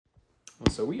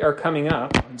So we are coming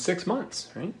up on 6 months,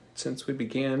 right, since we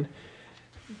began,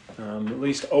 at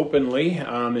least openly,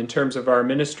 in terms of our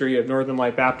ministry of Northern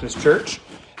Light Baptist Church.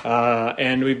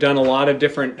 And we've done a lot of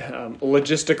different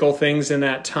logistical things in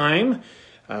that time,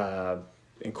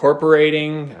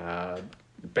 incorporating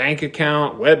bank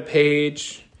account, web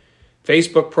page,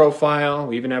 Facebook profile.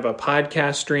 We even have a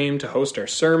podcast stream to host our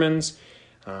sermons.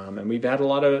 And we've had a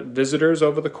lot of visitors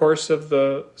over the course of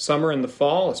the summer and the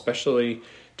fall, especially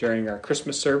during our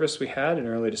Christmas service we had in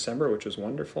early December, which was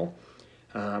wonderful.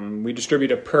 We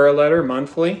distribute a prayer letter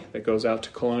monthly that goes out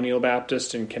to Colonial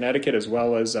Baptist in Connecticut, as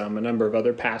well as a number of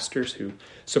other pastors who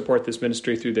support this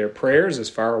ministry through their prayers as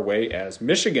far away as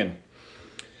Michigan.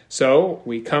 So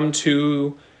we come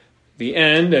to the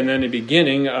end and then the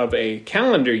beginning of a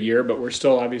calendar year, but we're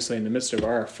still obviously in the midst of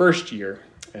our first year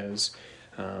as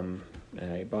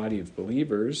a body of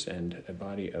believers and a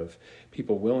body of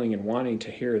people willing and wanting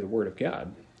to hear the Word of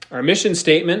God. Our mission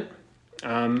statement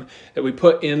that we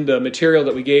put in the material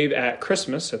that we gave at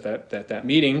Christmas, at that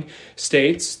meeting,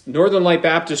 states, Northern Light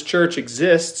Baptist Church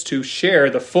exists to share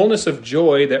the fullness of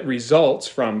joy that results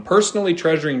from personally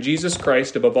treasuring Jesus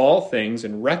Christ above all things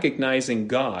and recognizing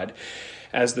God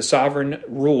as the sovereign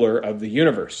ruler of the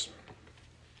universe.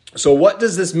 So what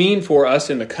does this mean for us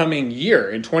in the coming year,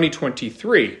 in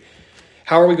 2023?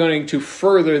 How are we going to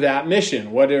further that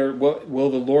mission? What will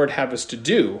the Lord have us to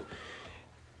do?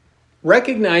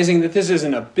 Recognizing that this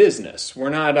isn't a business. We're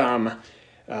not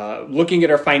looking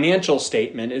at our financial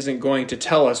statement isn't going to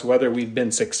tell us whether we've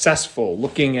been successful.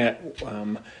 Looking at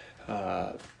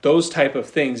those type of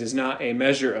things is not a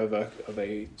measure of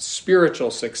a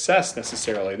spiritual success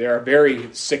necessarily. There are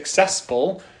very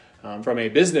successful, from a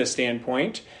business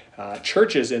standpoint,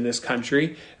 churches in this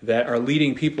country that are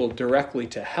leading people directly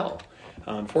to hell,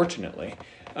 unfortunately.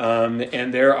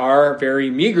 And there are very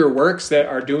meager works that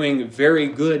are doing very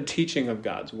good teaching of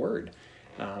God's Word.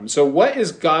 So what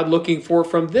is God looking for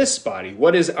from this body?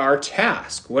 What is our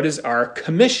task? What is our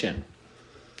commission?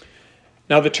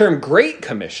 Now, the term Great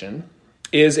Commission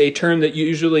is a term that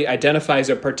usually identifies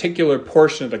a particular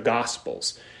portion of the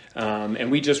Gospels.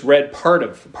 And we just read part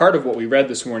of what we read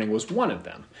this morning was one of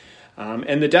them.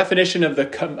 And the definition of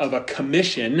a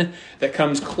commission that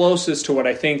comes closest to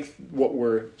what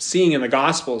we're seeing in the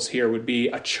Gospels here would be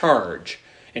a charge,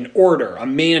 an order, a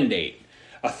mandate,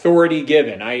 authority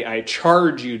given. I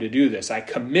charge you to do this. I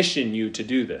commission you to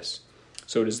do this.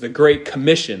 So it is the Great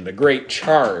Commission, the Great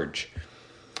Charge.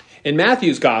 In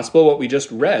Matthew's Gospel, what we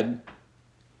just read,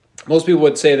 most people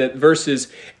would say that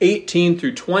verses 18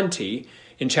 through 20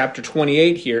 in chapter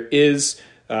 28 here is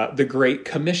the Great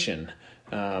Commission.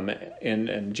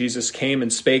 And Jesus came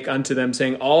and spake unto them,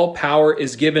 saying, all power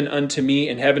is given unto me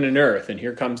in heaven and earth. And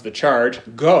here comes the charge,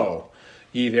 go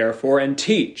ye therefore and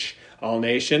teach all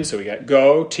nations. So we got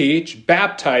go, teach,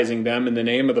 baptizing them in the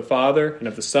name of the Father and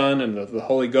of the Son and of the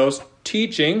Holy Ghost,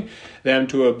 teaching them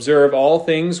to observe all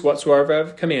things whatsoever I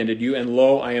have commanded you. And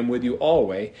lo, I am with you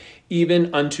always,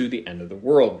 even unto the end of the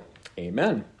world.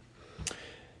 Amen.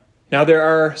 Now there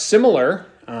are similar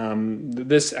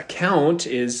this account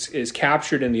is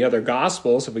captured in the other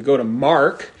Gospels. If we go to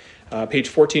Mark, page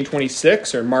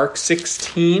 1426, or Mark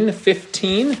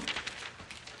 16:15,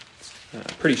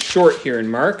 pretty short here in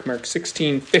Mark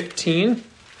 16:15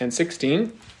 and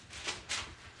 16.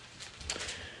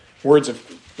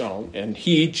 And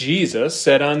he, Jesus,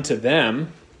 said unto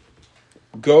them,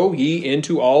 go ye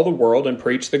into all the world and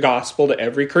preach the gospel to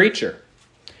every creature.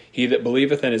 He that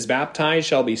believeth and is baptized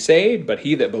shall be saved, but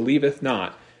he that believeth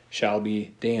not shall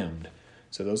be damned.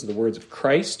 So those are the words of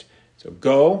Christ. So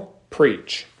go,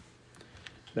 preach.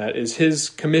 That is his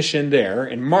commission there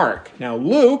in Mark. Now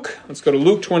Luke, let's go to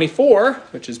Luke 24,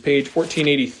 which is page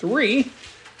 1483.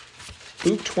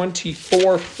 Luke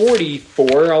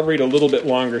 24:44. I'll read a little bit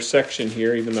longer section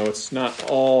here, even though it's not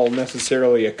all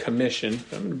necessarily a commission.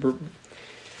 I'm going to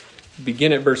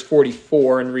begin at verse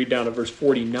 44 and read down to verse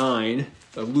 49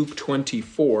 of Luke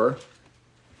 24.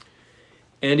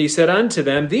 And he said unto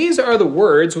them, these are the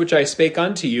words which I spake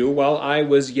unto you while I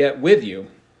was yet with you,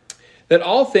 that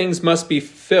all things must be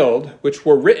fulfilled which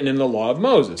were written in the law of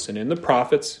Moses, and in the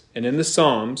prophets, and in the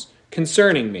Psalms,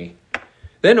 concerning me.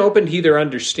 Then opened he their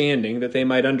understanding, that they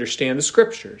might understand the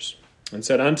Scriptures, and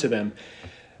said unto them,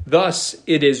 thus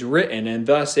it is written, and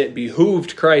thus it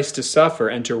behooved Christ to suffer,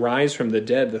 and to rise from the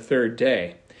dead the third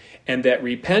day, and that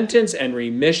repentance and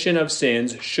remission of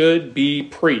sins should be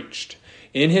preached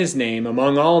in his name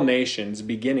among all nations,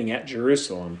 beginning at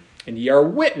Jerusalem. And ye are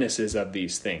witnesses of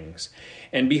these things.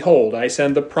 And behold, I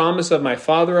send the promise of my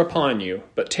Father upon you,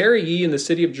 but tarry ye in the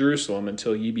city of Jerusalem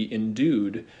until ye be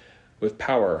endued with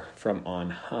power from on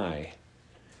high.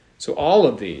 So all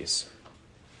of these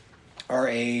are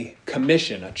a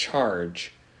commission, a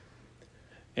charge.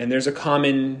 And there's a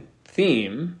common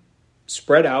theme: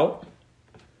 spread out,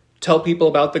 tell people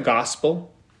about the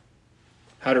gospel,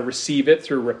 how to receive it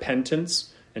through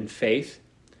repentance and faith,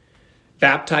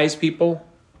 baptize people,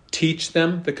 teach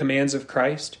them the commands of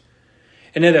Christ.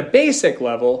 And at a basic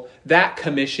level, that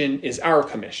commission is our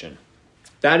commission.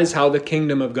 That is how the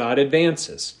kingdom of God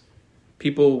advances.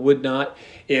 People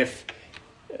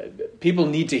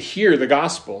need to hear the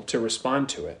gospel to respond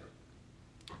to it.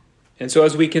 And so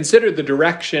as we consider the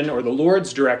direction, or the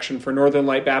Lord's direction, for Northern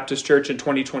Light Baptist Church in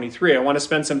 2023, I want to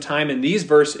spend some time in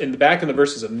the back of the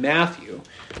verses of Matthew,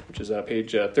 which is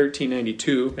page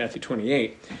 1392, Matthew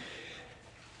 28,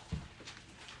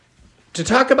 to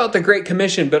talk about the Great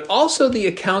Commission, but also the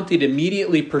account that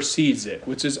immediately precedes it,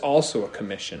 which is also a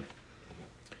commission.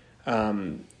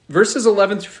 Verses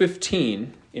 11 through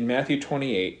 15 in Matthew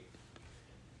 28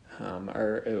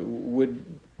 would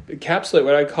encapsulate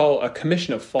what I call a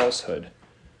commission of falsehood.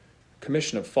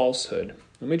 Commission of falsehood.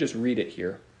 Let me just read it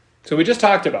here. So we just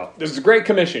talked about, this is a great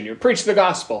commission. You preach the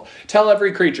gospel, tell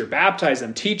every creature, baptize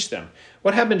them, teach them.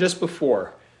 What happened just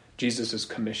before Jesus'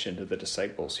 commission to the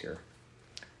disciples here?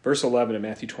 Verse 11 of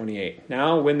Matthew 28.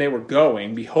 Now when they were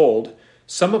going, behold,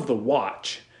 some of the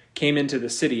watch came into the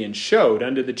city and showed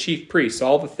unto the chief priests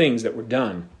all the things that were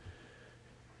done.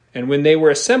 And when they were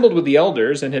assembled with the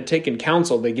elders and had taken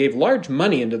counsel, they gave large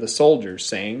money unto the soldiers,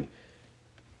 saying,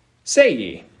 Say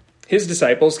ye, his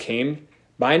disciples came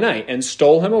by night and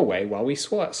stole him away while we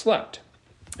slept.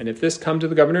 And if this come to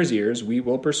the governor's ears, we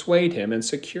will persuade him and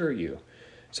secure you.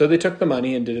 So they took the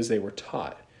money and did as they were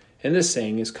taught. And this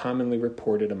saying is commonly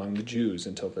reported among the Jews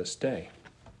until this day.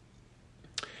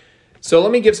 So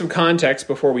let me give some context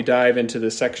before we dive into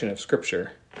this section of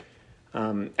Scripture.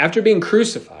 After being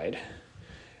crucified,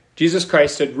 Jesus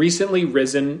Christ had recently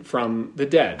risen from the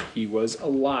dead. He was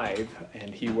alive,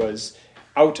 and he was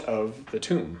out of the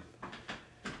tomb.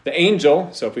 The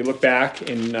angel, so if we look back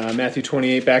in Matthew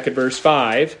 28, back at verse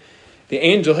 5, the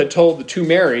angel had told the two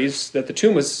Marys that the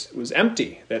tomb was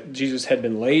empty, that Jesus had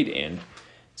been laid in.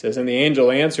 It says, And the angel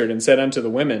answered and said unto the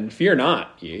women, Fear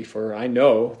not ye, for I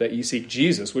know that ye seek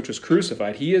Jesus, which was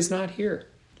crucified. He is not here,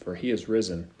 for he is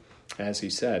risen, as he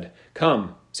said.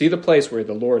 Come, see the place where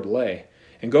the Lord lay,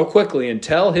 and go quickly and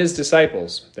tell his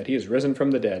disciples that he is risen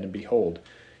from the dead, and behold,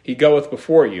 he goeth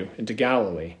before you into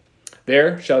Galilee.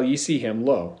 There shall ye see him.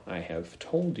 Lo, I have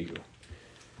told you.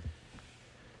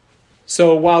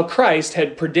 So while Christ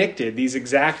had predicted these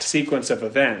exact sequence of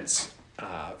events,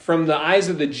 from the eyes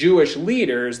of the Jewish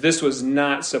leaders, this was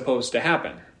not supposed to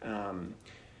happen.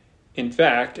 In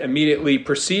fact, immediately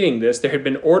preceding this, there had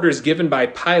been orders given by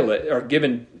Pilate,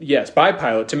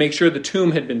 to make sure the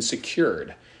tomb had been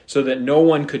secured, so that no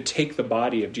one could take the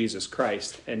body of Jesus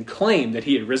Christ and claim that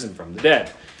he had risen from the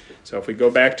dead. So if we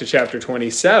go back to chapter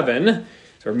 27,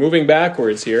 so we're moving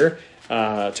backwards here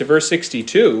to verse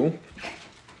 62.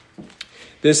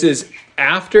 This is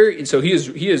after, so he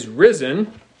is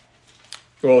risen.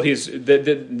 Well, this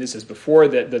is before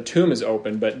the tomb is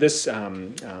open, but this,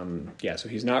 so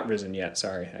he's not risen yet.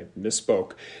 Sorry, I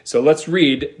misspoke. So let's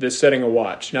read this setting a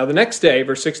watch. Now the next day,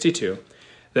 verse 62,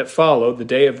 that followed the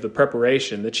day of the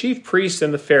preparation, the chief priests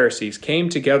and the Pharisees came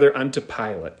together unto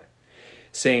Pilate,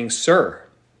 saying, Sir,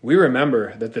 we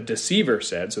remember that the deceiver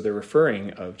said, so they're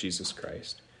referring of Jesus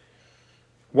Christ,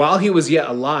 while he was yet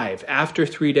alive, after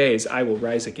 3 days I will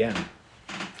rise again.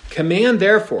 Command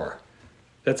therefore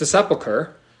that the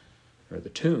sepulchre, or the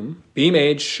tomb, be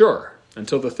made sure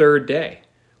until the 3rd day,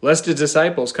 lest his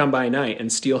disciples come by night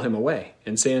and steal him away,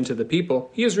 and say unto the people,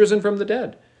 He is risen from the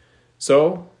dead.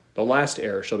 So the last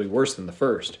error shall be worse than the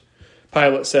first.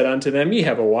 Pilate said unto them, Ye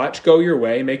have a watch, go your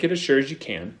way, make it as sure as you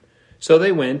can. So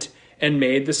they went and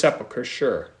made the sepulchre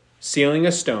sure, sealing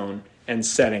a stone and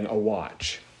setting a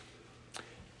watch.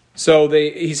 So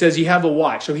he says, you have a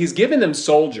watch. So he's given them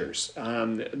soldiers.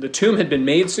 The tomb had been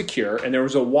made secure, and there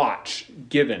was a watch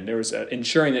given. There was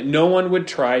ensuring that no one would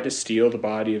try to steal the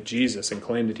body of Jesus and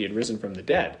claim that he had risen from the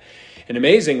dead. And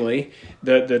amazingly,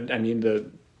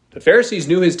 the Pharisees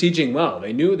knew his teaching well.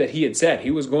 They knew that he had said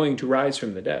he was going to rise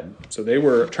from the dead. So they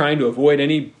were trying to avoid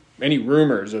any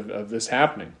rumors of this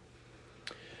happening.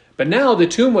 But now the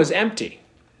tomb was empty.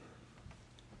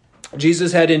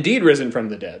 Jesus had indeed risen from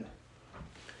the dead.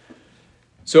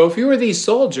 So if you were these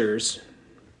soldiers,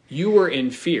 you were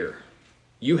in fear.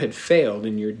 You had failed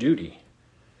in your duty.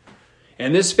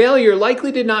 And this failure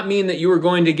likely did not mean that you were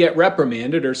going to get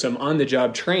reprimanded or some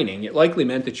on-the-job training. It likely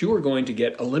meant that you were going to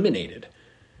get eliminated.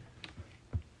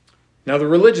 Now, the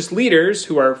religious leaders,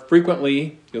 who are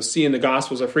frequently, you'll see in the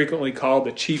Gospels, are frequently called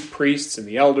the chief priests and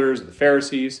the elders and the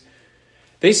Pharisees,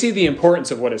 They see the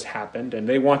importance of what has happened, and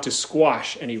they want to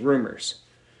squash any rumors.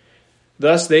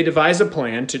 Thus, they devise a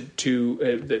plan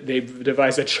they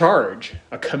devise a charge,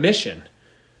 a commission,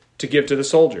 to give to the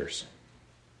soldiers.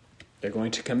 They're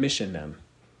going to commission them.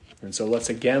 And so let's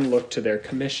again look to their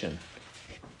commission.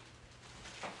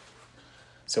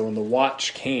 So when the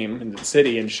watch came in the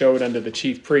city and showed unto the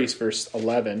chief priest, verse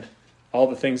 11, all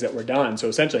the things that were done. So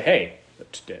essentially, hey,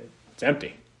 it's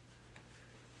empty.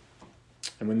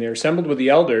 And when they were assembled with the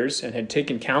elders and had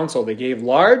taken counsel, they gave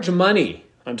large money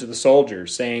unto the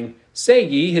soldiers, saying, Say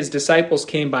ye, his disciples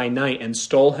came by night and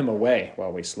stole him away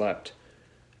while we slept.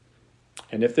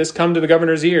 And if this come to the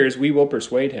governor's ears, we will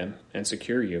persuade him and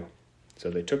secure you. So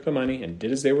they took the money and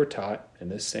did as they were taught, and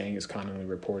this saying is commonly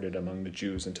reported among the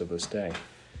Jews until this day.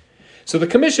 So the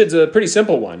commission's a pretty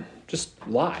simple one. Just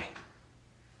lie.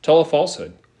 Tell a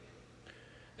falsehood.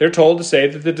 They're told to say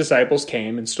that the disciples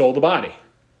came and stole the body.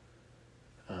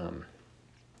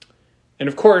 And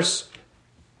of course,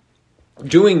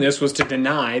 doing this was to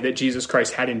deny that Jesus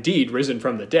Christ had indeed risen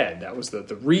from the dead. That was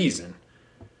the reason.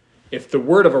 If the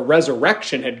word of a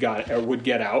resurrection would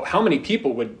get out, how many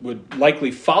people would likely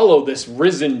follow this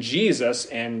risen Jesus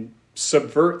and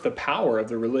subvert the power of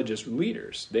the religious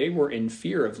leaders? They were in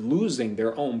fear of losing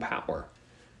their own power.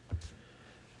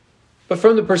 But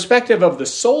from the perspective of the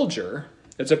soldier,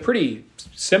 it's a pretty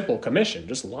simple commission.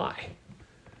 Just lie.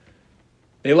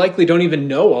 They likely don't even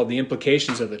know all the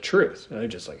implications of the truth. They're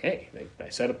just like, hey, I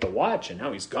set up the watch and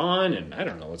now he's gone and I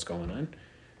don't know what's going on.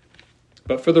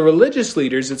 But for the religious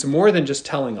leaders, it's more than just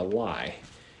telling a lie.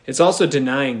 It's also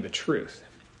denying the truth.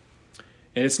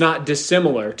 And it's not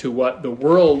dissimilar to what the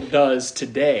world does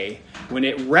today when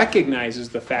it recognizes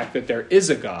the fact that there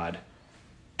is a God,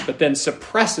 but then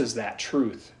suppresses that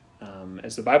truth.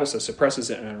 As the Bible says, suppresses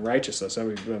it in unrighteousness.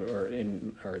 Let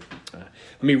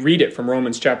me read it from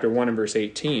Romans chapter 1 and verse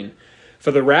 18.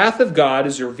 For the wrath of God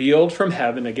is revealed from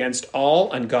heaven against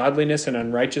all ungodliness and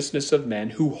unrighteousness of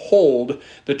men who hold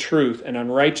the truth in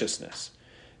unrighteousness,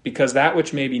 because that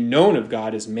which may be known of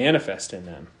God is manifest in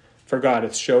them, for God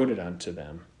hath showed it unto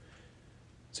them.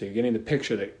 So you're getting the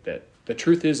picture that the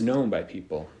truth is known by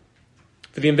people.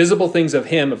 For the invisible things of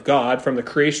him, of God, from the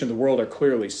creation of the world are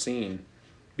clearly seen,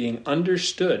 being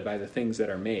understood by the things that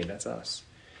are made. That's us.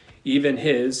 Even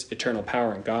his eternal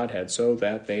power and Godhead, so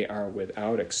that they are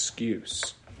without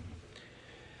excuse.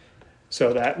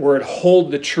 So that word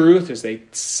hold the truth, as they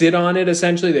sit on it,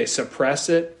 essentially, they suppress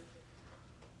it.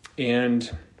 And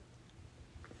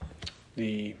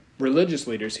the religious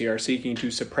leaders here are seeking to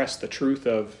suppress the truth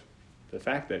of the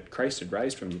fact that Christ had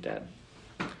risen from the dead.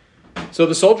 So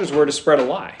the soldiers were to spread a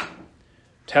lie,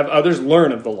 to have others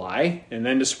learn of the lie, and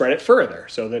then to spread it further,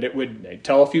 so that they'd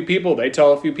tell a few people, they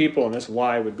tell a few people, and this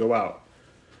lie would go out.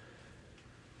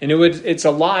 And it's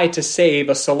a lie to save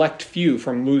a select few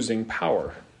from losing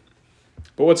power.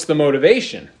 But what's the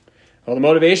motivation? Well, the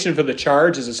motivation for the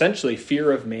charge is essentially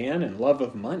fear of man and love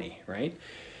of money, right?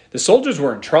 The soldiers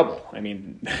were in trouble. I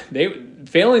mean,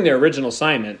 failing their original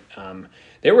assignment,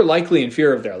 they were likely in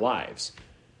fear of their lives.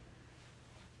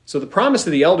 So the promise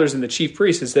of the elders and the chief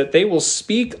priests is that they will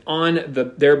speak on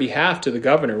their behalf to the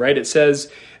governor, right? It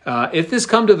says, if this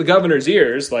come to the governor's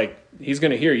ears, like he's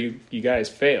going to hear you guys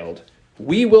failed,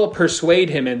 we will persuade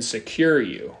him and secure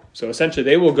you. So essentially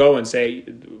they will go and say,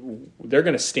 they're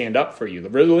going to stand up for you. The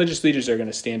religious leaders are going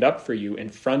to stand up for you in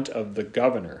front of the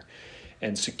governor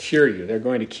and secure you. They're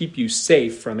going to keep you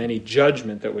safe from any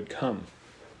judgment that would come.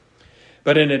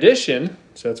 But in addition,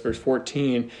 so that's verse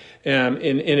 14,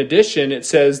 in addition, it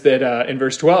says that in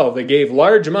verse 12, they gave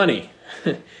large money.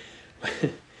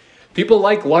 People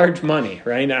like large money,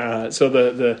 right? So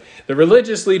the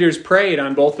religious leaders preyed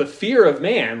on both the fear of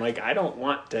man, like I don't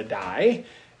want to die,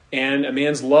 and a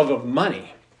man's love of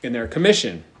money in their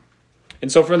commission.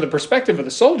 And so from the perspective of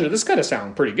the soldier, this got to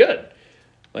sound pretty good.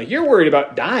 Like you're worried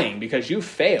about dying because you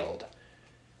failed.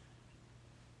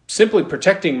 Simply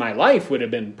protecting my life would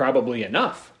have been probably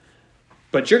enough.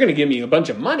 But you're going to give me a bunch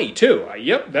of money too.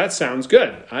 Yep, that sounds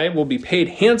good. I will be paid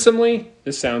handsomely.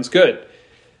 This sounds good.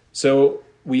 So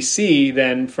we see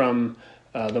then from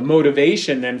the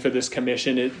motivation then for this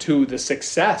commission to the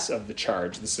success of the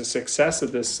charge. This is the success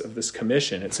of this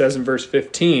commission. It says in verse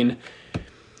 15,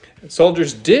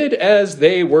 soldiers did as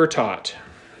they were taught.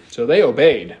 So they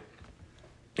obeyed.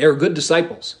 They were good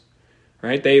disciples.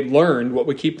 Right? They learned what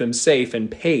would keep them safe and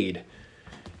paid.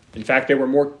 In fact, they were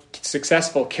more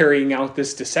successful carrying out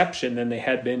this deception than they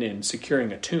had been in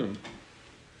securing a tomb.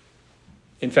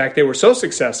 In fact, they were so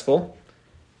successful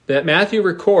that Matthew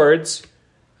records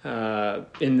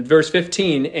in verse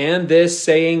 15, and this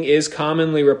saying is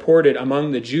commonly reported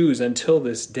among the Jews until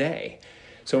this day.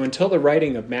 So until the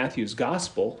writing of Matthew's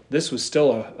gospel, this was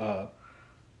still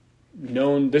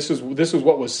known. This was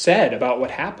what was said about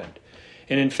what happened.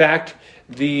 And in fact,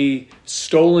 the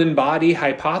stolen body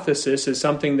hypothesis is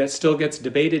something that still gets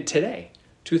debated today,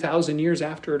 2,000 years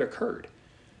after it occurred.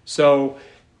 So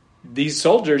these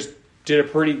soldiers they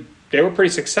were pretty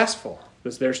successful.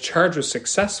 Their charge was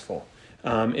successful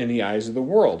in the eyes of the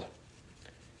world.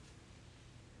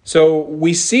 So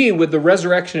we see with the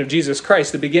resurrection of Jesus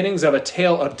Christ the beginnings of a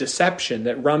tale of deception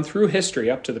that run through history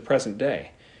up to the present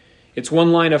day. It's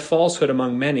one line of falsehood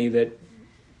among many that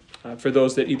for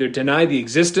those that either deny the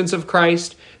existence of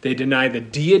Christ, they deny the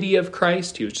deity of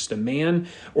Christ, he was just a man,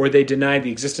 or they deny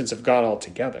the existence of God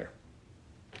altogether.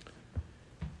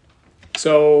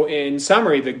 So in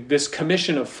summary, this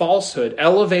commission of falsehood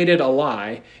elevated a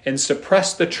lie and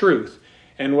suppressed the truth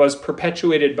and was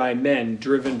perpetuated by men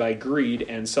driven by greed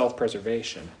and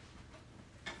self-preservation.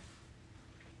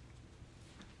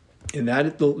 And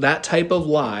that type of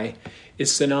lie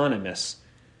is synonymous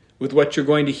with what you're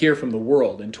going to hear from the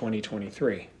world in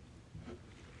 2023.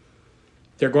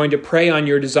 They're going to prey on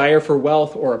your desire for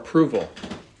wealth or approval,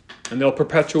 and they'll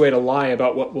perpetuate a lie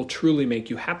about what will truly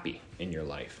make you happy in your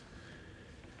life.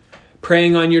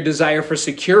 Preying on your desire for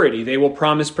security, they will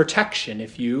promise protection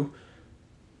if you,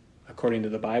 according to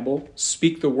the Bible,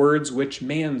 speak the words which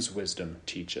man's wisdom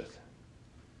teacheth.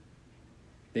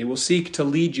 They will seek to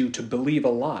lead you to believe a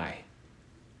lie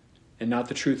and not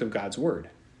the truth of God's word.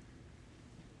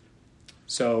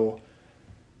 So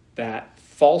that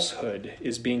falsehood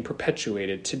is being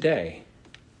perpetuated today.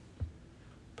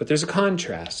 But there's a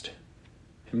contrast.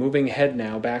 And moving ahead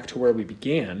now back to where we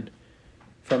began,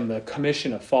 from the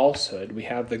commission of falsehood, we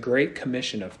have the great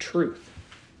commission of truth.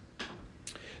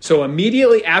 So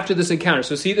immediately after this encounter,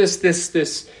 so see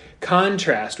this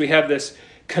contrast. We have this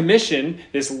commission,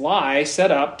 this lie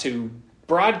set up to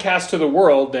broadcast to the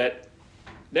world that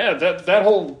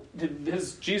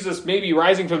Jesus maybe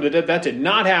rising from the dead, that did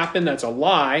not happen. That's a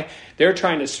lie. They're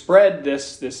trying to spread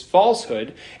this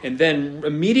falsehood. And then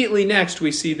immediately next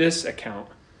we see this account.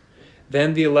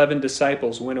 Then the 11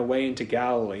 disciples went away into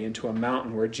Galilee, into a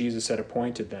mountain where Jesus had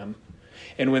appointed them.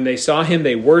 And when they saw him,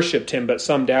 they worshipped him, but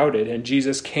some doubted. And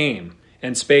Jesus came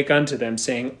and spake unto them,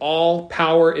 saying, All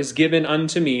power is given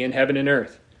unto me in heaven and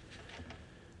earth.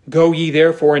 Go ye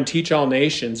therefore and teach all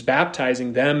nations,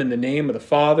 baptizing them in the name of the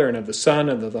Father and of the Son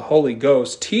and of the Holy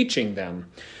Ghost, teaching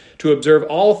them to observe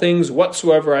all things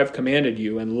whatsoever I have commanded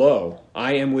you. And lo,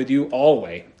 I am with you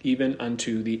always, even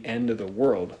unto the end of the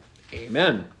world.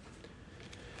 Amen.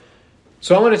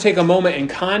 So I want to take a moment and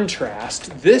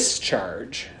contrast this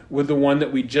charge with the one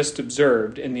that we just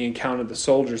observed in the account of the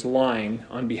soldiers lying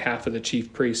on behalf of the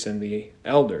chief priests and the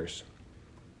elders.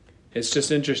 It's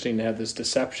just interesting to have this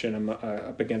deception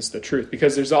up against the truth,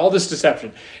 because there's all this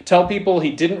deception. Tell people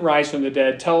he didn't rise from the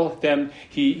dead. Tell them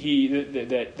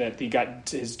that he got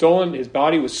his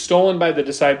body was stolen by the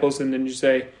disciples, and then you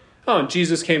say, "Oh, and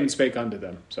Jesus came and spake unto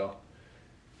them." So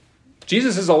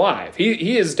Jesus is alive.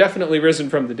 He is definitely risen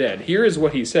from the dead. Here is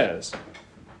what he says.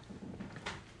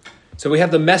 So we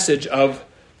have the message of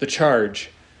the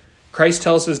charge. Christ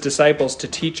tells his disciples to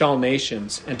teach all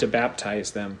nations and to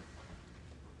baptize them.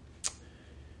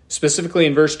 Specifically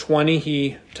in verse 20,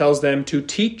 he tells them to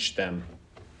teach them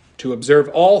to observe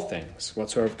all things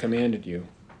whatsoever I've commanded you.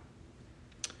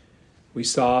 We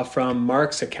saw from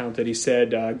Mark's account that he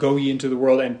said, Go ye into the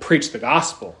world and preach the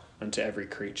gospel unto every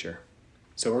creature.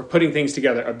 So we're putting things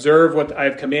together. Observe what I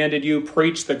have commanded you,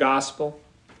 preach the gospel.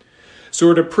 So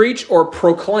we're to preach or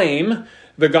proclaim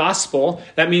the gospel.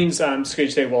 That means, so you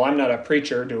say, well, I'm not a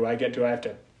preacher. Do I have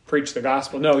to preach the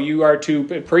gospel? No, you are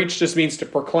to preach. Just means to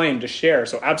proclaim, to share.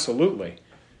 So absolutely,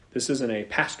 this isn't a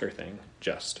pastor thing,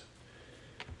 just.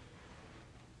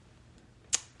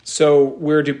 So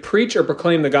we're to preach or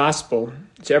proclaim the gospel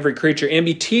to every creature and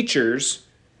be teachers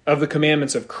of the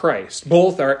commandments of Christ.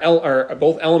 Both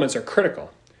elements are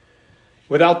critical.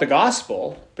 Without the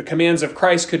gospel, the commands of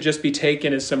Christ could just be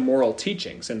taken as some moral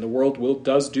teachings, and the world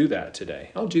does do that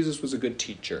today. Oh, Jesus was a good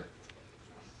teacher.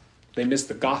 They miss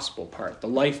the gospel part, the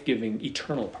life-giving,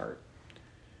 eternal part.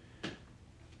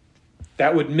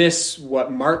 That would miss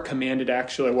what Mark commanded,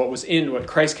 actually, what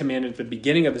Christ commanded at the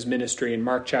beginning of his ministry in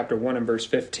Mark chapter 1 and verse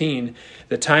 15.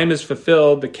 The time is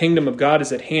fulfilled, the kingdom of God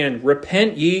is at hand.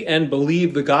 Repent ye and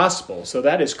believe the gospel. So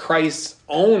that is Christ's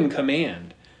own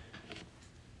command.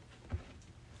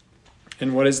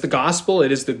 And what is the gospel?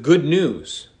 It is the good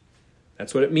news.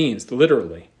 That's what it means,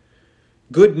 literally.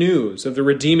 Good news of the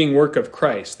redeeming work of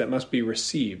Christ that must be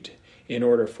received in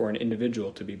order for an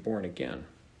individual to be born again.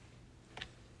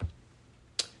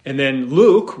 And then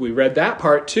Luke, we read that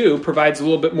part too, provides a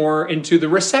little bit more into the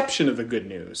reception of the good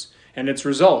news and its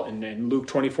result in Luke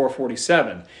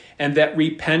 24:47. And that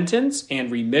repentance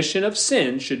and remission of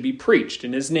sin should be preached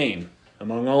in his name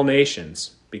among all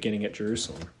nations, beginning at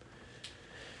Jerusalem.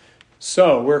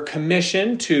 So we're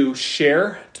commissioned to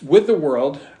share with the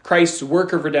world Christ's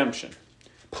work of redemption,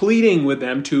 pleading with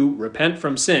them to repent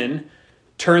from sin,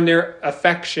 turn their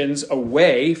affections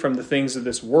away from the things of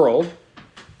this world,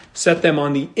 set them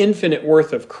on the infinite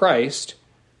worth of Christ,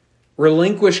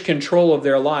 relinquish control of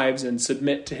their lives, and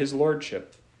submit to his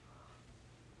lordship.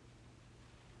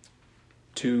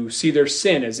 To see their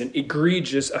sin as an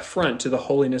egregious affront to the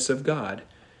holiness of God,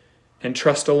 and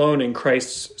trust alone in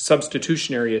Christ's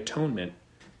substitutionary atonement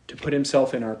to put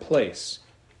himself in our place,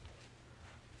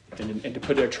 and to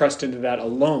put their trust into that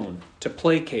alone to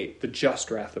placate the just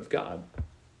wrath of God.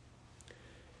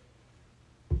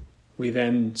 We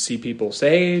then see people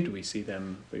saved, we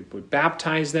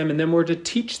baptize them, and then we're to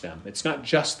teach them. It's not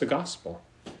just the gospel.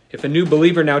 If a new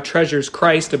believer now treasures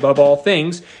Christ above all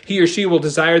things, he or she will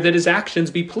desire that his actions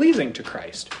be pleasing to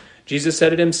Christ. Jesus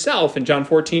said it himself in John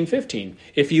 14:15.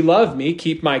 If ye love me,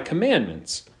 keep my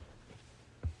commandments.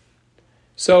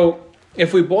 So,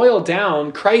 if we boil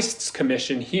down Christ's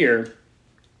commission here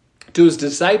to his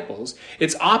disciples,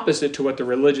 it's opposite to what the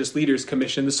religious leaders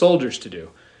commissioned the soldiers to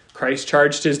do. Christ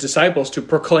charged his disciples to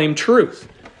proclaim truth,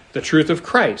 the truth of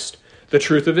Christ, the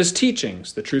truth of his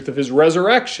teachings, the truth of his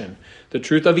resurrection, the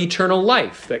truth of eternal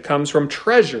life that comes from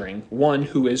treasuring one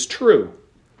who is true.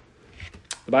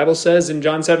 The Bible says in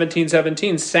John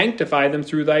 17:17, sanctify them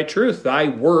through thy truth. Thy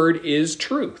word is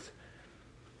truth.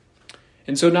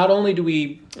 And so not only do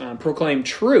we proclaim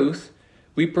truth,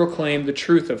 we proclaim the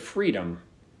truth of freedom.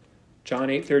 John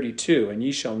 8:32, and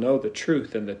ye shall know the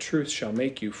truth, and the truth shall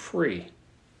make you free.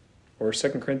 Or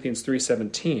 2 Corinthians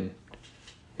 3:17.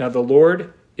 Now the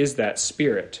Lord is that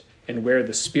Spirit, and where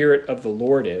the Spirit of the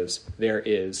Lord is, there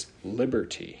is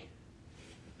liberty.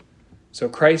 So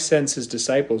Christ sends his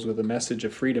disciples with a message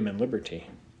of freedom and liberty.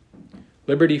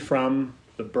 Liberty from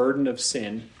the burden of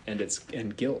sin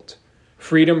and guilt.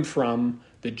 Freedom from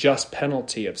the just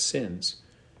penalty of sins.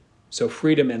 So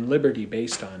freedom and liberty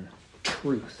based on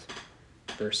truth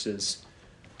versus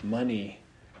money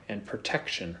and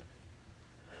protection,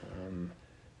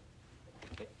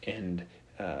 and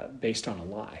based on a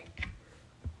lie.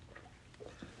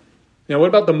 Now, what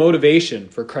about the motivation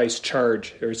for Christ's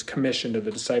charge or his commission to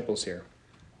the disciples here?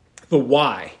 The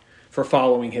why for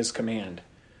following his command.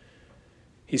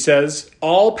 He says,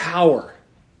 all power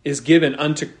is given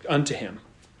unto him,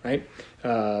 right?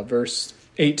 Verse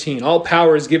 18, all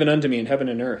power is given unto me in heaven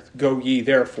and earth. Go ye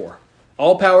therefore.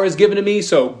 All power is given to me,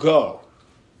 so go.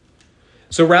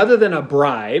 So rather than a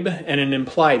bribe and an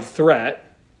implied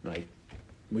threat, like,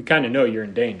 we kind of know you're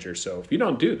in danger, so if you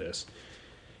don't do this,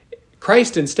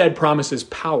 Christ instead promises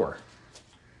power.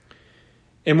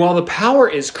 And while the power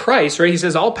is Christ, right, he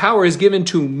says, all power is given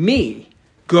to me.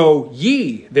 Go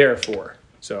ye, therefore.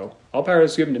 So, all power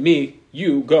is given to me,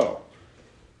 you go.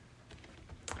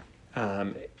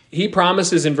 He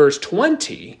promises in verse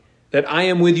 20 that I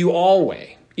am with you always,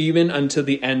 even unto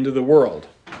the end of the world.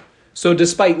 So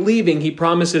despite leaving, he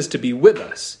promises to be with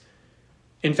us.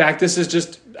 In fact, this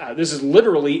is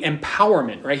literally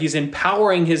empowerment, right? He's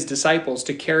empowering his disciples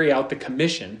to carry out the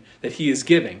commission that he is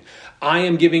giving. I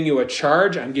am giving you a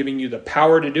charge. I'm giving you the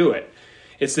power to do it.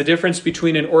 It's the difference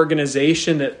between an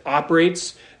organization that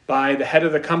operates by the head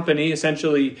of the company,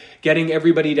 essentially getting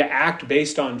everybody to act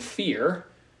based on fear,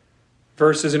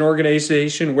 versus an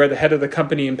organization where the head of the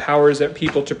company empowers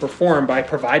people to perform by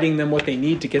providing them what they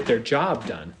need to get their job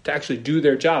done, to actually do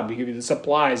their job. They give you the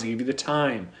supplies, they give you the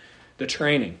time, the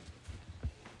training.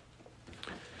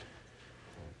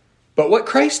 But what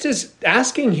Christ is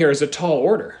asking here is a tall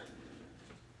order.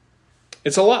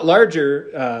 It's a lot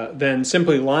larger than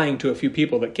simply lying to a few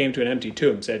people that came to an empty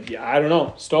tomb and said, yeah, I don't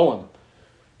know, stole him.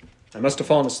 I must have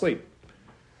fallen asleep.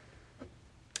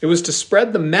 It was to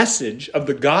spread the message of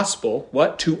the gospel,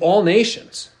 what? To all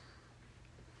nations.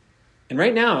 And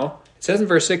right now, it says in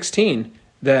verse 16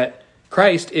 that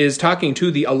Christ is talking to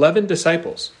the 11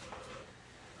 disciples.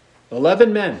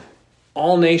 11 men,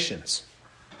 all nations.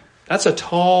 That's a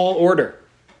tall order.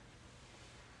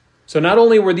 So not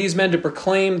only were these men to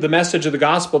proclaim the message of the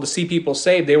gospel to see people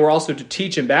saved, they were also to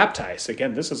teach and baptize.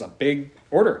 Again, this is a big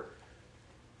order.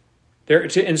 They're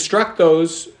to instruct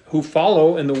those who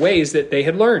follow in the ways that they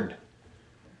had learned.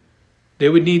 They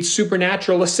would need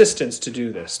supernatural assistance to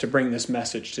do this, to bring this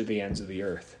message to the ends of the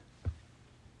earth.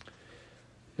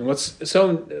 And what's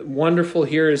so wonderful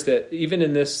here is that even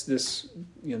in this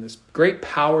great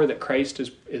power that Christ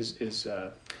is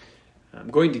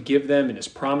going to give them and his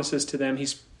promises to them.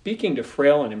 He's speaking to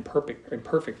frail and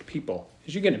imperfect people.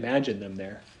 As you can imagine them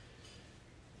there.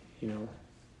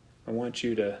 I want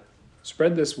you to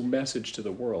spread this message to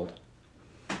the world.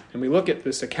 And we look at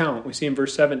this account, we see in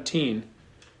verse 17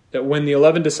 that when the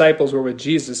 11 disciples were with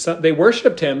Jesus, they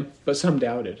worshipped him, but some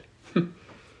doubted.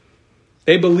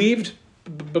 They believed,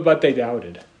 but they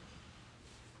doubted.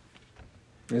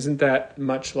 Isn't that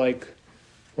much like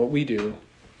what we do?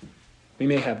 We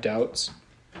may have doubts.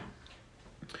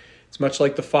 It's much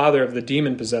like the father of the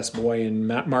demon-possessed boy in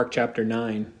Mark chapter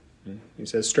 9. He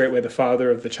says, straightway the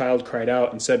father of the child cried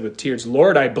out and said with tears,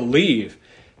 Lord, I believe.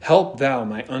 Help thou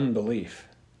my unbelief.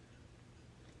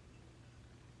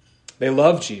 They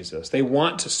love Jesus. They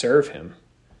want to serve him.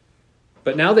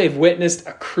 But now they've witnessed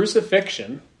a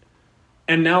crucifixion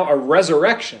and now a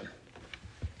resurrection.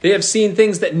 They have seen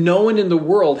things that no one in the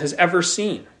world has ever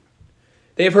seen.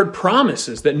 They have heard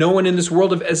promises that no one in this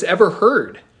world has ever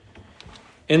heard.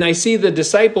 And I see the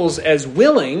disciples as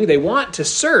willing, they want to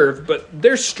serve, but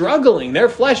they're struggling. Their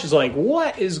flesh is like,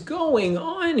 what is going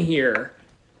on here?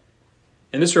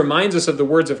 And this reminds us of the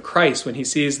words of Christ when he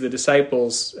sees the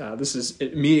disciples. This is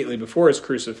immediately before his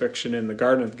crucifixion in the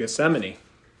Garden of Gethsemane.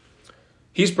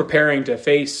 He's preparing to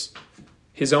face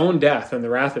his own death and the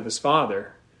wrath of his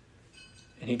Father.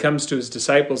 And he comes to his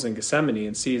disciples in Gethsemane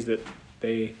and sees that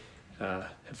they have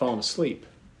fallen asleep.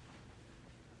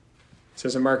 It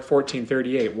says in Mark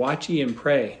 14:38, watch ye and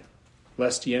pray,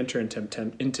 lest ye enter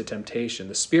into temptation.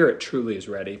 The spirit truly is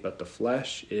ready, but the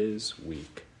flesh is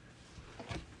weak.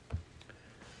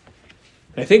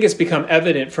 I think it's become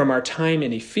evident from our time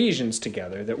in Ephesians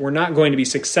together that we're not going to be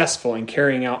successful in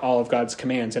carrying out all of God's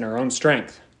commands in our own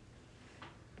strength.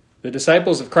 The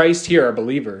disciples of Christ here are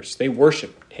believers. They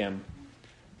worship him,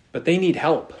 but they need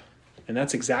help. And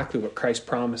that's exactly what Christ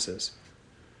promises.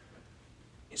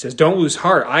 He says, don't lose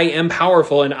heart. I am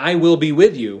powerful and I will be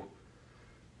with you.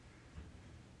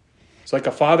 It's like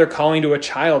a father calling to a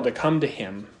child to come to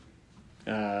him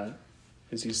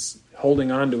as he's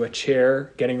holding on to a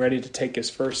chair, getting ready to take his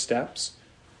first steps,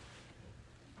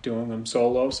 doing them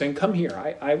solo, saying, come here,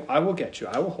 I will get you,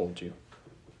 I will hold you.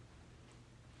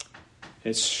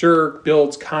 It sure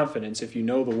builds confidence if you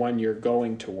know the one you're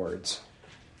going towards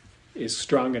is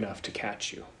strong enough to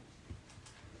catch you.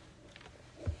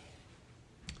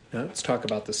 Now let's talk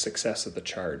about the success of the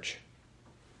charge.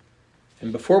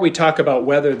 And before we talk about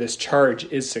whether this charge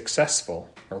is successful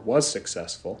or was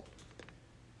successful,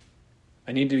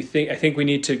 I think we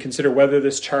need to consider whether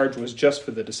this charge was just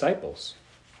for the disciples.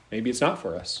 Maybe it's not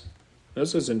for us.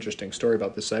 This is an interesting story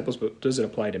about the disciples, but does it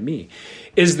apply to me?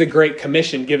 Is the Great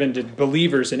Commission given to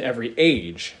believers in every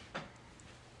age?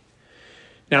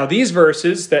 Now, these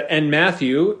verses that end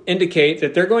Matthew indicate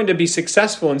that they're going to be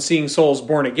successful in seeing souls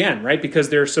born again, right? Because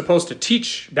they're supposed to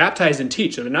teach, baptize, and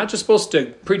teach. So they're not just supposed to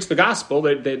preach the gospel.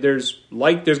 There's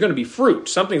going to be fruit.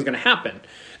 Something's going to happen.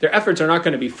 Their efforts are not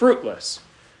going to be fruitless.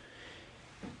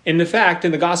 In fact,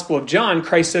 in the Gospel of John,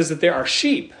 Christ says that there are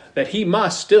sheep that he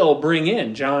must still bring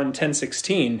in. John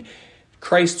 10:16,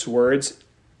 Christ's words,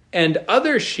 and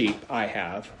other sheep I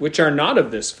have, which are not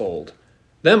of this fold.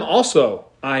 Them also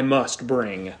I must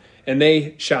bring, and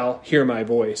they shall hear my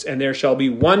voice. And there shall be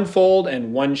one fold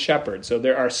and one shepherd. So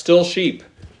there are still sheep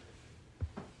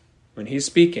when he's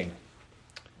speaking.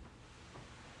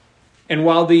 And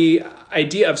while the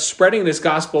idea of spreading this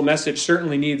gospel message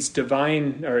certainly needs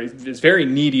divine, or is very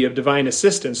needy of divine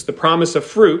assistance, the promise of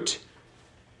fruit,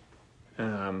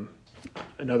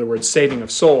 in other words, saving of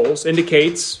souls,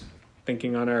 indicates,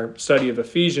 thinking on our study of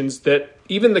Ephesians, that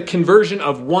even the conversion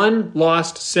of one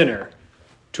lost sinner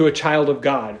to a child of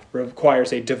God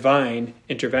requires a divine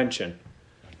intervention.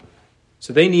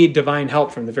 So they need divine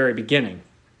help from the very beginning.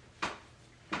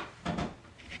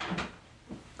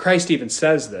 Christ even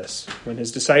says this when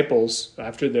his disciples,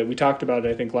 we talked about it,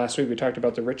 I think last week, we talked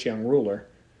about the rich young ruler.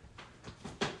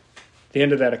 At the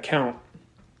end of that account,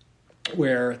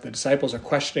 where the disciples are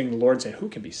questioning the Lord, saying, who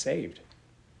can be saved?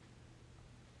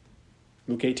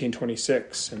 Luke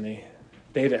 18:26, and they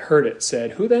that heard it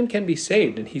said, who then can be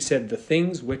saved? And he said, the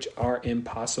things which are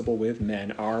impossible with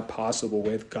men are possible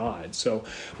with God. So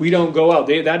we don't go out.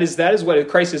 That is what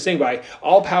Christ is saying by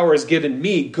all power is given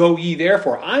me, go ye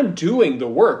therefore. I'm doing the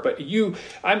work, but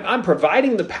I'm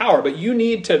providing the power, but you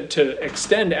need to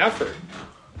extend effort.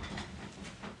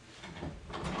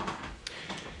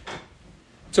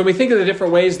 So we think of the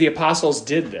different ways the apostles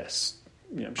did this.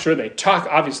 I'm sure they talk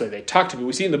to people.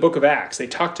 We see in the book of Acts, they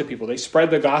talk to people, they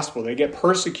spread the gospel, they get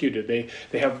persecuted,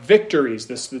 they have victories,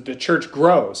 the church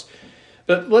grows.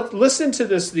 But listen to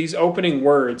these opening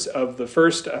words of the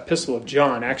first epistle of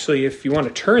John. Actually, if you want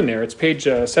to turn there, it's page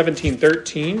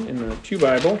 1713 in the Pew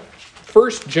Bible.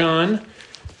 1 John,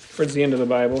 towards the end of the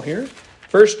Bible here.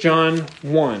 1 John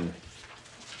 1.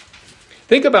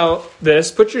 Think about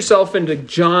this. Put yourself into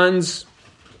John's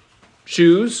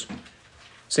shoes,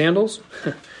 sandals,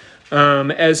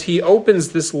 as he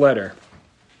opens this letter.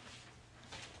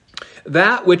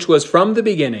 That which was from the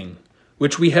beginning,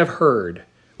 which we have heard,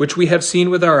 which we have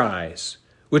seen with our eyes,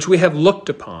 which we have looked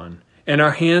upon, and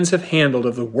our hands have handled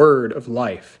of the word of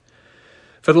life.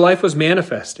 For the life was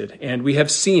manifested, and we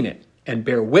have seen it, and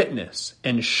bear witness,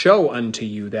 and show unto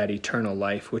you that eternal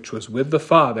life which was with the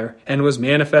Father, and was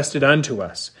manifested unto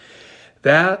us.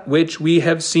 That which we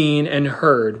have seen and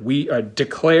heard, we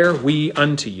declare we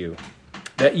unto you,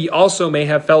 that ye also may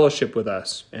have fellowship with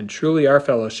us. And truly our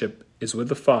fellowship is with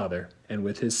the Father, and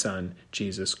with his Son,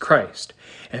 Jesus Christ.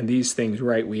 And these things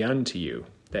write we unto you,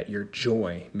 that your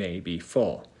joy may be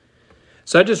full.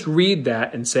 So I just read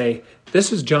that and say,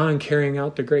 this is John carrying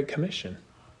out the Great Commission,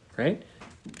 right?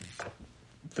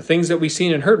 The things that we've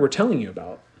seen and heard, we're telling you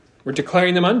about. We're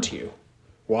declaring them unto you.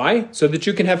 Why? So that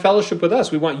you can have fellowship with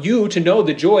us. We want you to know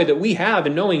the joy that we have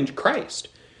in knowing Christ.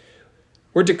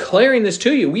 We're declaring this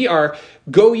to you. We are,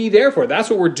 go ye therefore. That's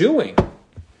what we're doing.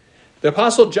 The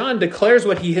Apostle John declares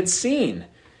what he had seen.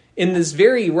 In this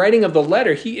very writing of the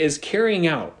letter, he is carrying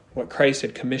out what Christ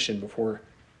had commissioned before,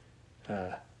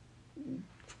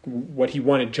 what he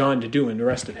wanted John to do in the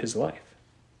rest of his life.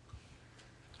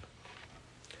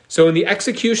 So in the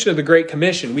execution of the Great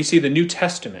Commission, we see the New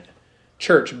Testament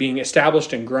church being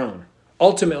established and grown,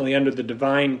 ultimately under the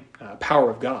divine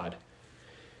power of God.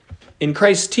 In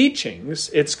Christ's teachings,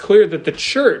 it's clear that the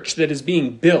church that is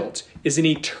being built is an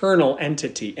eternal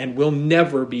entity and will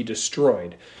never be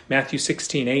destroyed. Matthew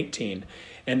 16:18.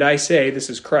 And I say, this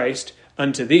is Christ,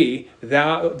 unto thee,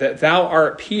 that thou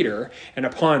art Peter, and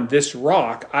upon this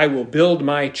rock I will build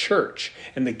my church,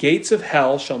 and the gates of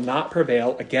hell shall not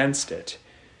prevail against it.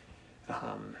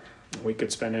 We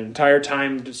could spend an entire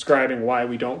time describing why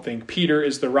we don't think Peter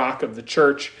is the rock of the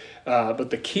church, but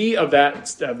the key of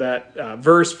that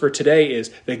verse for today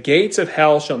is the gates of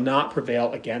hell shall not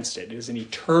prevail against it. It is an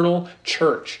eternal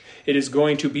church. It is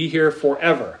going to be here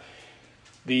forever.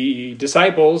 The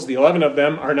disciples, the 11 of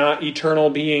them, are not eternal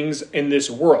beings in this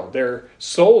world. Their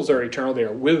souls are eternal. They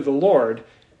are with the Lord,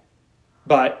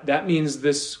 but that means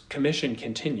this commission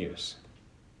continues.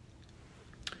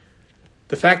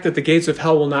 The fact that the gates of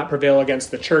hell will not prevail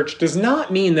against the church does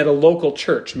not mean that a local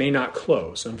church may not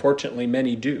close. Unfortunately,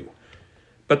 many do.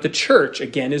 But the church,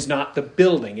 again, is not the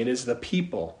building. It is the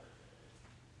people.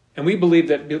 And we believe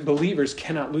that believers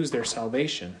cannot lose their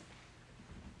salvation.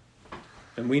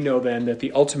 And we know then that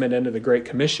the ultimate end of the Great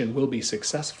Commission will be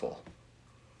successful.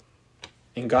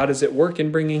 And God is at work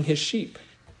in bringing his sheep.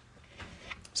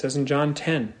 It says in John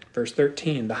 10, verse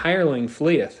 13, the hireling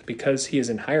fleeth because he is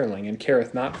an hireling and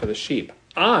careth not for the sheep.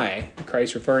 I,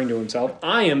 Christ referring to himself,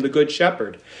 I am the good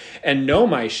shepherd, and know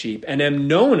my sheep, and am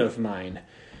known of mine.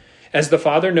 As the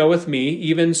Father knoweth me,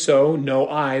 even so know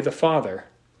I the Father.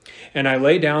 And I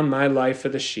lay down my life for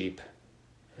the sheep.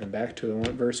 And back to the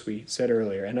one verse we said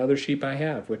earlier, and other sheep I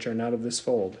have, which are not of this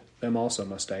fold, them also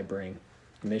must I bring.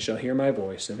 And they shall hear my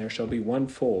voice, and there shall be one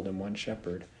fold and one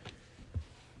shepherd.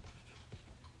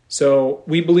 So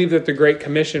we believe that the Great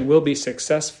Commission will be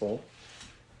successful.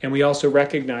 And we also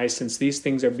recognize, since these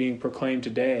things are being proclaimed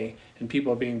today, and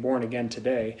people are being born again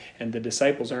today, and the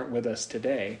disciples aren't with us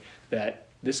today, that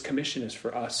this commission is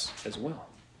for us as well.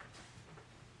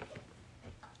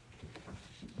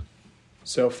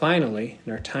 So finally,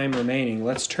 in our time remaining,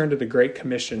 let's turn to the Great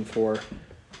Commission for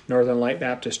Northern Light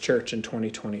Baptist Church in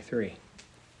 2023. So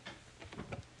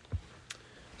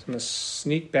I'm going to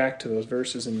sneak back to those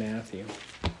verses in Matthew.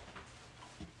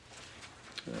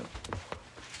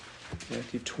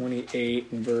 Matthew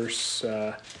 28 and verse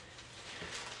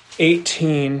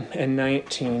 18 and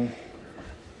 19.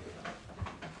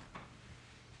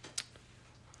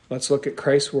 Let's look at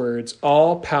Christ's words.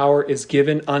 All power is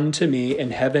given unto me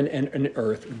in heaven and in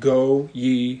earth. Go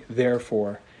ye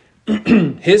therefore.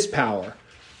 His power.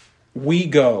 We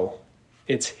go.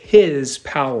 It's his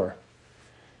power.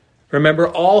 Remember,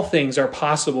 all things are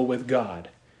possible with God.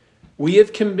 We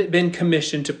have been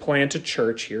commissioned to plant a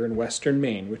church here in Western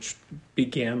Maine, which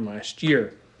began last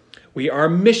year. We are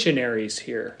missionaries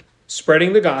here,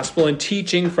 spreading the gospel and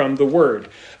teaching from the word.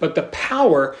 But the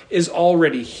power is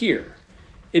already here.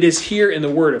 It is here in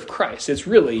the word of Christ. It's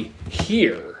really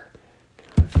here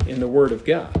in the word of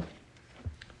God.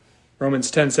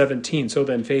 Romans 10:17, so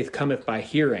then faith cometh by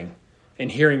hearing,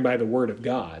 and hearing by the word of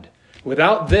God.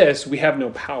 Without this, we have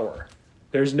no power.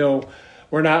 There's no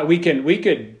We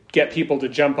could get people to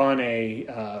jump on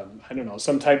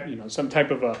some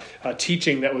type of a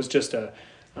teaching that was just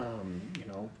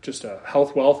just a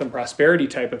health, wealth, and prosperity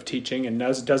type of teaching and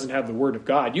doesn't have the Word of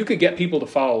God. You could get people to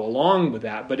follow along with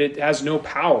that, but it has no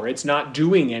power. It's not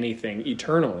doing anything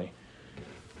eternally.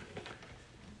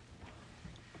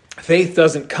 Faith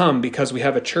doesn't come because we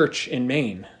have a church in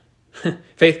Maine.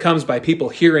 Faith comes by people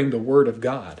hearing the Word of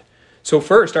God. So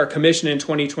first, our commission in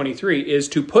 2023 is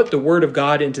to put the Word of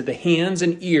God into the hands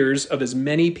and ears of as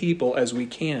many people as we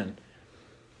can.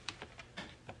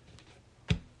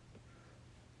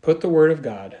 Put the Word of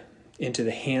God into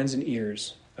the hands and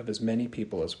ears of as many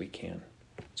people as we can.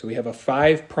 So we have a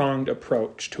 5-pronged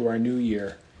approach to our new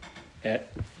year at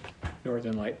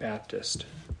Northern Light Baptist.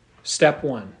 Step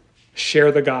 1,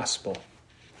 share the gospel.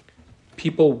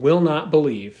 People will not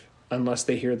believe unless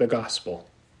they hear the gospel.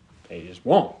 They just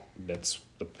won't.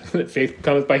 Faith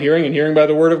cometh by hearing, and hearing by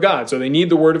the Word of God. So they need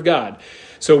the Word of God.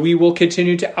 So we will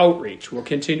continue to outreach.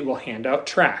 We'll hand out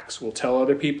tracts. We'll tell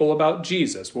other people about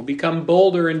Jesus. We'll become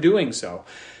bolder in doing so.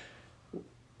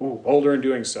 Bolder in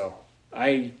doing so.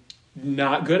 I'm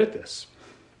not good at this.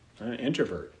 I'm an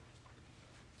introvert.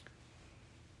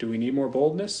 Do we need more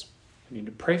boldness? We need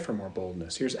to pray for more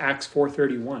boldness. Here's Acts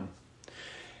 4:31.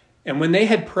 And when they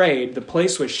had prayed, the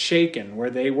place was shaken where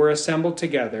they were assembled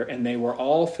together, and they were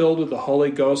all filled with the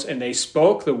Holy Ghost, and they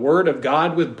spoke the word of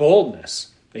God with boldness.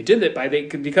 They did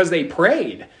it because they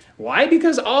prayed. Why?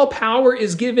 Because all power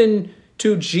is given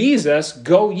to Jesus.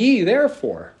 Go ye,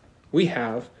 therefore. We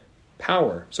have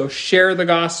power. So share the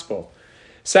gospel.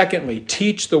 Secondly,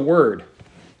 teach the word.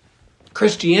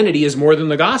 Christianity is more than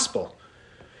the gospel.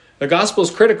 The gospel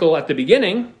is critical at the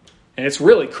beginning, and it's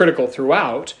really critical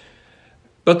throughout.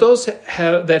 But those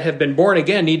that have been born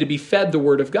again need to be fed the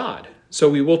word of God. So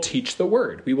we will teach the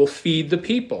word. We will feed the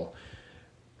people.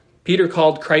 Peter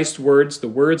called Christ's words the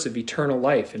words of eternal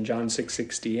life in John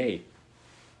 6:68.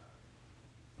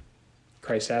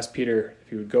 Christ asked Peter if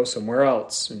he would go somewhere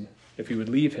else and if he would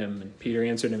leave him. And Peter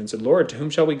answered him and said, Lord, to whom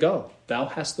shall we go? Thou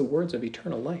hast the words of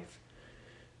eternal life.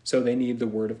 So they need the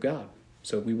word of God.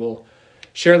 So we will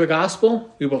share the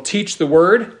gospel. We will teach the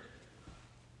word.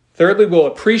 Thirdly, we'll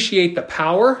appreciate the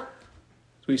power.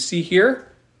 As we see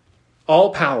here,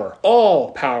 all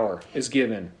power is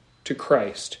given to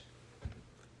Christ.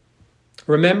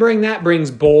 Remembering that brings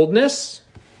boldness,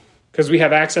 because we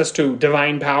have access to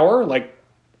divine power, like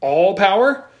all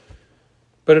power,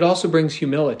 but it also brings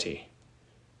humility.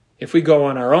 If we go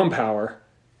on our own power,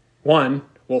 one,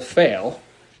 we'll fail,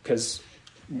 because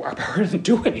our power doesn't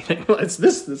do anything.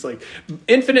 It's like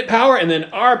infinite power and then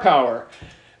our power.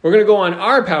 We're going to go on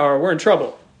our power, we're in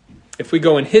trouble. If we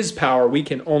go in his power, we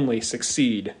can only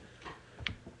succeed.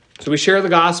 So we share the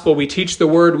gospel, we teach the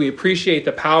word, we appreciate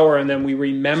the power, and then we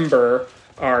remember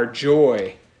our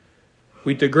joy.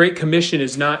 The Great Commission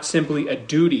is not simply a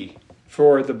duty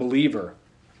for the believer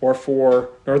or for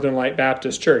Northern Light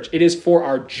Baptist Church. It is for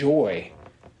our joy.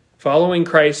 Following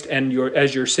Christ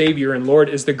as your Savior and Lord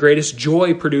is the greatest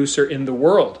joy producer in the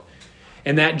world.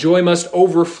 And that joy must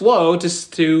overflow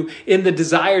in the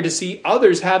desire to see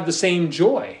others have the same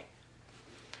joy.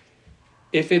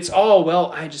 If it's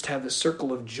I just have this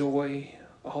circle of joy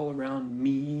all around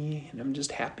me, and I'm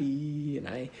just happy, and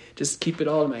I just keep it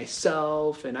all to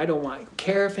myself, and I don't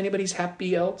care if anybody's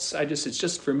happy else. It's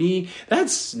just for me.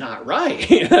 That's not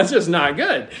right. That's just not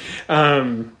good.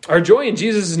 Our joy in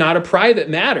Jesus is not a private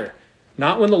matter.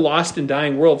 Not when the lost and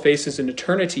dying world faces an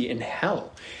eternity in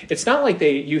hell. It's not like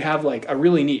you have like a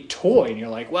really neat toy, and you're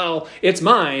like, well, it's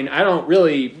mine. I don't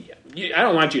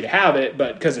want you to have it,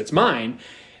 but because it's mine.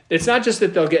 It's not just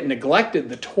that they'll get neglected,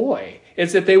 the toy.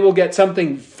 It's that they will get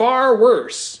something far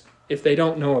worse if they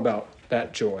don't know about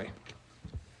that joy.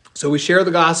 So we share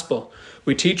the gospel.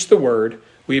 We teach the word.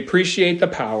 We appreciate the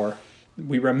power.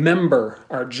 We remember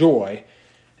our joy.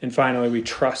 And finally, we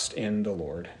trust in the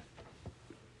Lord.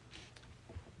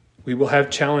 We will have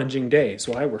challenging days.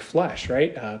 Why? We're flesh,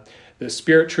 right? The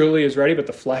spirit truly is ready, but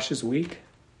the flesh is weak.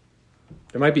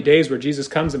 There might be days where Jesus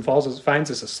comes and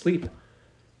finds us asleep.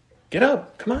 Get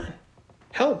up. Come on.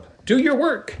 Help. Do your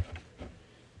work.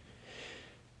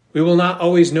 We will not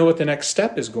always know what the next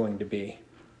step is going to be.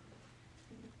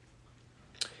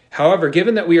 However,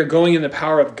 given that we are going in the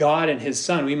power of God and his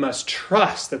Son, we must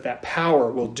trust that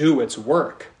power will do its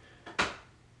work.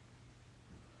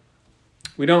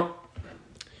 We don't...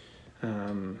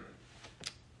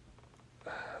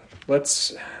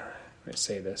 let's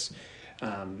say this.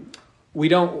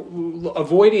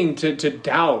 Avoiding to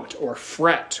doubt or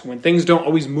fret when things don't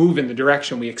always move in the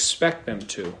direction we expect them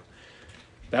to.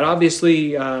 That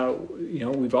obviously,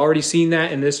 we've already seen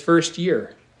that in this first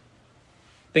year.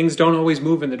 Things don't always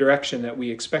move in the direction that we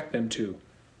expect them to.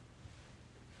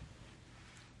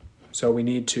 So we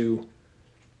need to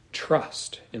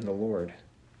trust in the Lord.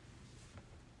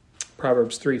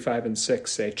 Proverbs 3, 5, and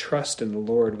 6 say, "Trust in the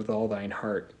Lord with all thine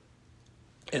heart,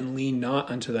 and lean not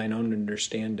unto thine own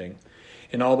understanding.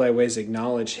 In all thy ways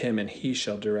acknowledge him, and he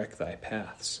shall direct thy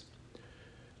paths."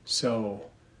 So,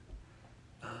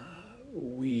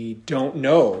 we don't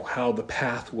know how the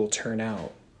path will turn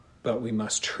out, but we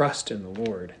must trust in the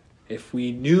Lord. If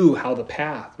we knew how the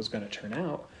path was going to turn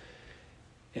out,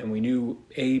 and we knew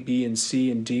A, B, and C,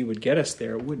 and D would get us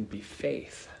there, it wouldn't be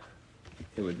faith.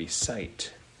 It would be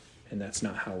sight. And that's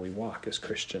not how we walk as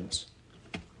Christians.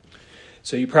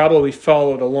 So you probably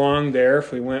followed along there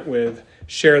if we went with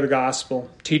share the gospel,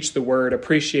 teach the word,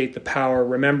 appreciate the power,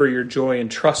 remember your joy,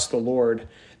 and trust the Lord.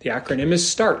 The acronym is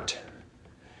START.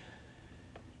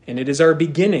 And it is our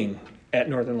beginning at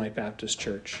Northern Light Baptist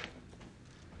Church.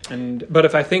 But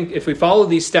if we follow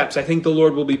these steps, I think the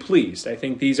Lord will be pleased. I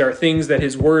think these are things that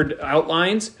his word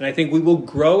outlines, and I think we will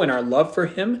grow in our love for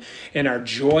him and our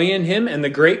joy in him, and the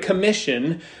Great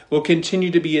Commission will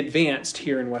continue to be advanced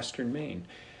here in Western Maine.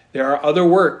 There are other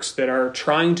works that are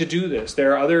trying to do this.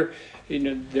 There are other,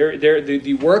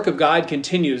 the work of God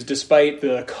continues despite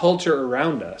the culture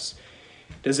around us.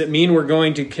 Does it mean we're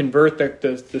going to convert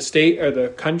the state or the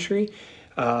country?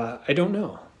 I don't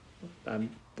know.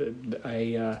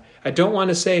 I don't want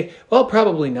to say, well,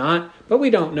 probably not, but we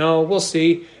don't know. We'll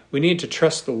see. We need to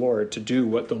trust the Lord to do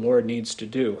what the Lord needs to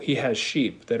do. He has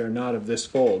sheep that are not of this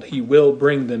fold. He will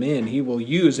bring them in. He will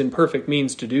use imperfect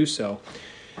means to do so.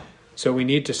 So we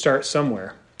need to start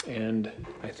somewhere. And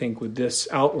I think with this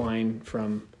outline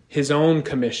from his own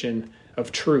commission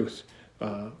of truth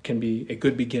can be a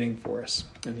good beginning for us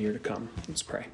in the year to come. Let's pray.